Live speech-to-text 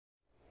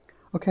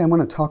Okay, I'm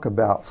going to talk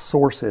about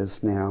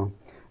sources now,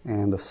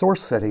 and the source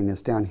setting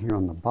is down here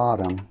on the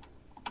bottom.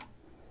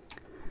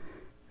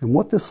 And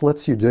what this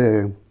lets you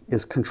do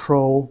is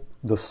control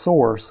the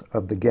source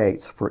of the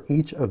gates for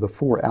each of the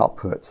 4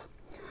 outputs.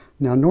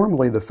 Now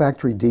normally the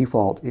factory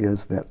default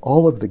is that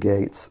all of the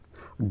gates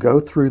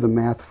go through the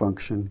math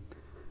function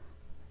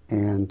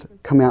and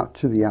come out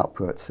to the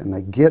outputs, and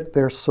they get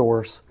their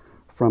source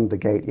from the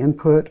gate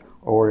input,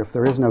 or if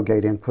there is no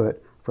gate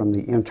input, from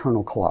the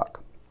internal clock.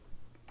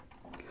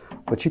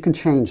 But you can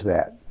change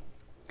that.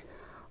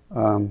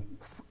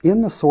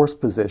 In the source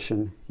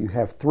position, you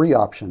have 3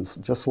 options,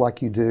 just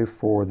like you do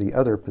for the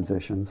other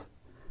positions.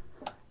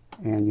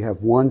 And you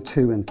have 1,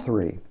 2, and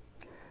 3.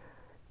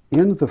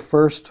 In the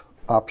first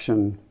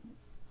option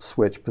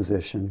switch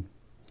position,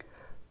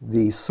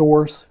 the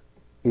source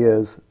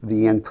is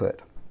the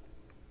input.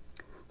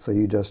 So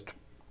you just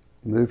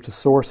move to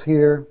source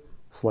here,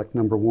 select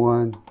number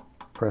 1,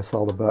 press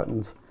all the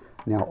buttons.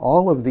 Now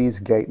all of these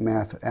gate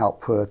math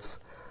outputs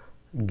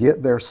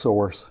get their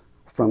source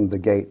from the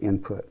gate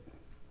input.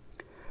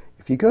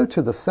 If you go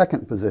to the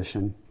second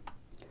position,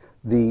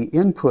 the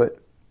input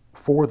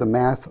for the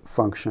math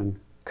function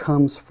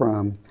comes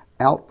from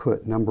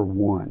output number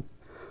 1.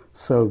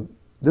 So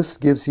this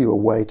gives you a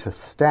way to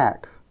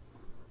stack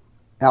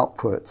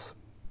outputs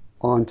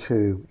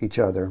onto each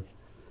other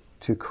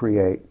to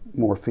create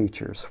more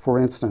features. For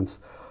instance,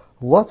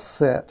 let's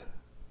set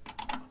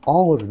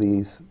all of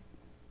these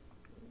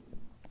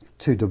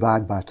to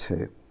divide by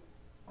 2.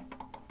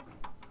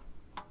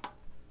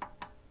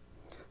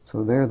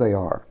 So there they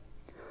are.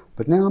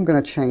 But now I'm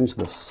going to change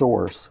the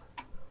source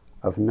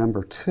of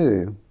number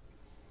 2,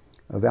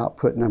 of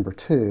output number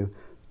 2,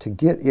 to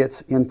get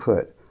its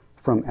input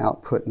from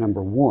output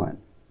number 1.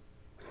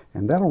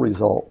 And that'll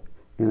result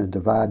in a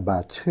divide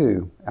by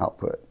 2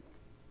 output.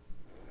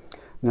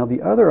 Now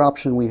the other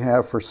option we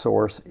have for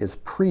source is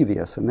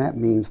previous, and that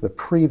means the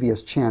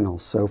previous channel.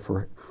 So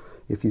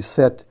if you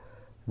set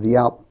the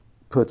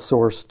output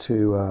source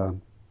to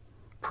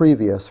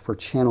previous for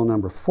channel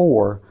number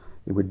 4,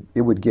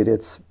 it would get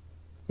its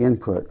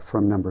input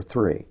from number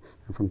 3.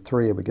 And from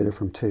 3 it would get it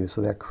from 2. So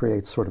that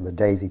creates sort of a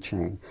daisy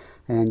chain.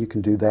 And you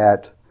can do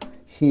that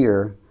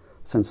here,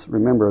 since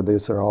remember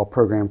these are all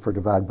programmed for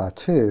divide by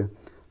 2.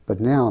 But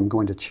now I'm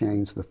going to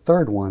change the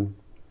third one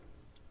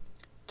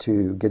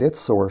to get its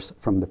source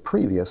from the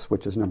previous,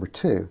 which is number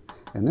 2.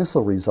 And this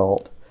will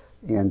result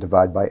in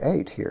divide by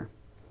 8 here.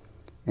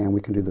 And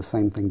we can do the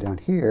same thing down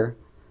here.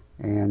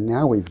 And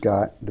now we've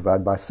got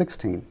divide by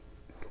 16.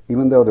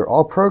 Even though they're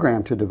all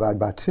programmed to divide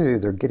by 2,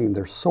 they're getting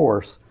their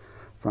source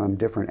from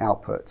different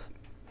outputs.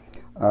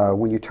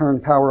 When you turn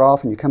power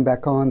off and you come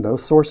back on,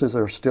 those sources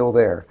are still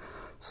there.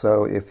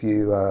 So if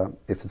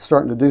it's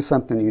starting to do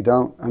something you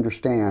don't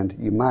understand,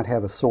 you might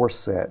have a source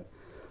set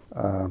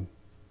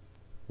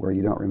where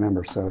you don't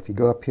remember. So if you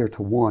go up here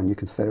to 1, you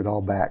can set it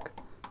all back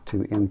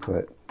to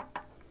input.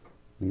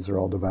 These are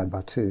all divide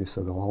by 2,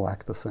 so they'll all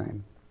act the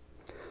same.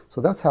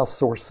 So that's how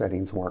source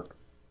settings work.